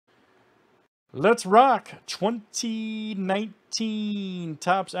Let's rock 2019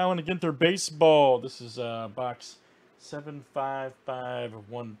 Topps Allen and Ginter Baseball. This is box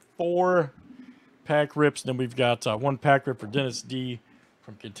 75514. Pack rips. Then we've got one pack rip for Dennis D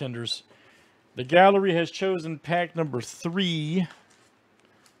from Contenders. The gallery has chosen pack number 3,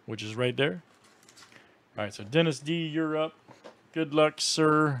 which is right there. All right, so Dennis D, you're up. Good luck,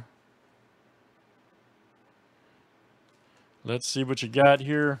 sir. Let's see what you got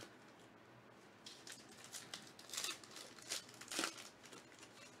here.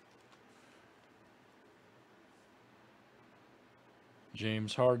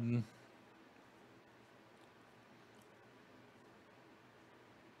 James Harden.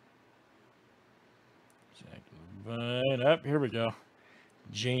 Up, here we go.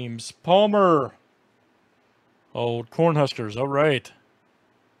 James Palmer. Old Cornhuskers. All right.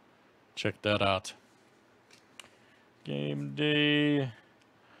 Check that out. Game day.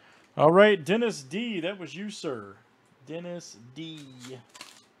 All right, Dennis D. That was you, sir. Dennis D.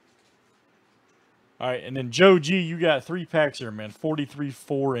 All right, and then Joe G, you got 3 packs here, man. 43,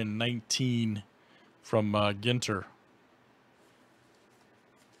 4, and 19 from Ginter.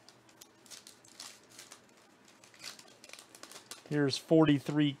 Here's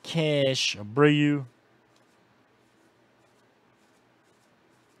 43 cash, Abreu.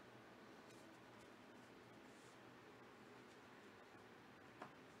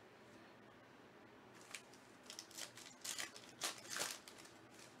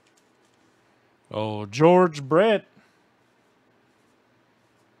 Oh, George Brett.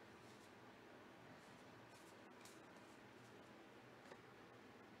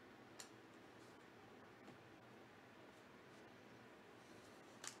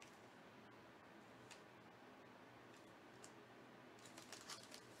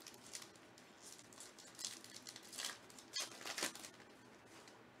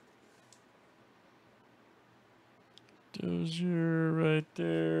 Dozier right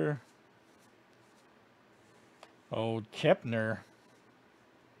there. Old Kepner.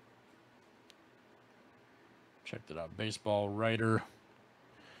 Check that out. Baseball writer.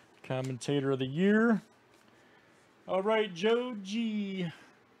 Commentator of the year. All right, Joe G.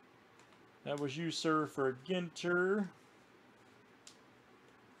 That was you, sir, for Ginter.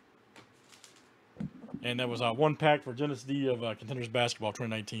 And that was one pack for Dennis D of Contenders Basketball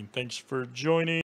 2019. Thanks for joining.